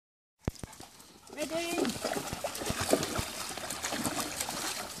Ready?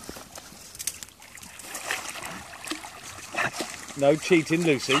 No cheating,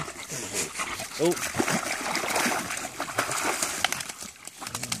 Lucy. Oh.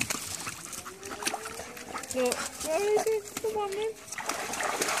 Look, where is it? Come on then.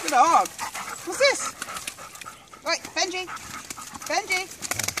 Good dog. What's this? Right, Benji. Benji.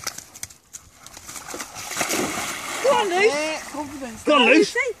 Go on, Luce. Confidence. Go on,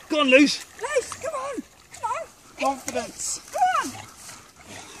 Luce. Go on, Luce. Luce, come on. Come on. Confidence. Go on.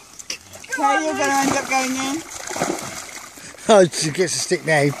 Okay, you're going to end up going in. Oh, she gets a stick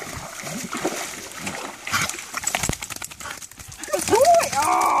now. Good boy.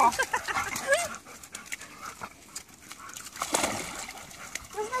 Oh.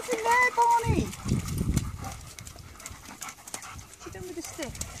 There's nothing there, Barney. What's she done with the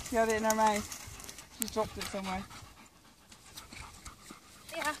stick? She had it in her mouth. She's dropped it somewhere.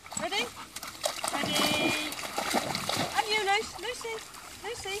 Yeah. Ready? Ready. And you, Luce. Lucy.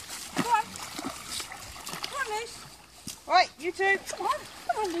 Lucy. Go on. Come on, Luce. Right, you two. Come on.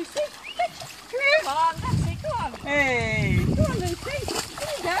 Come on, Lucy. Come here. Come on, that's it. Come on. Hey. Come on, Lucy.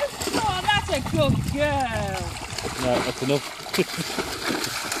 There you go. Come on, that's a good girl. No, that's enough.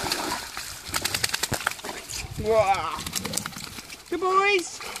 Wow. Good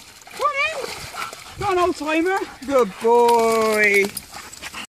boys. Come on in. Go on, old timer. Good boy.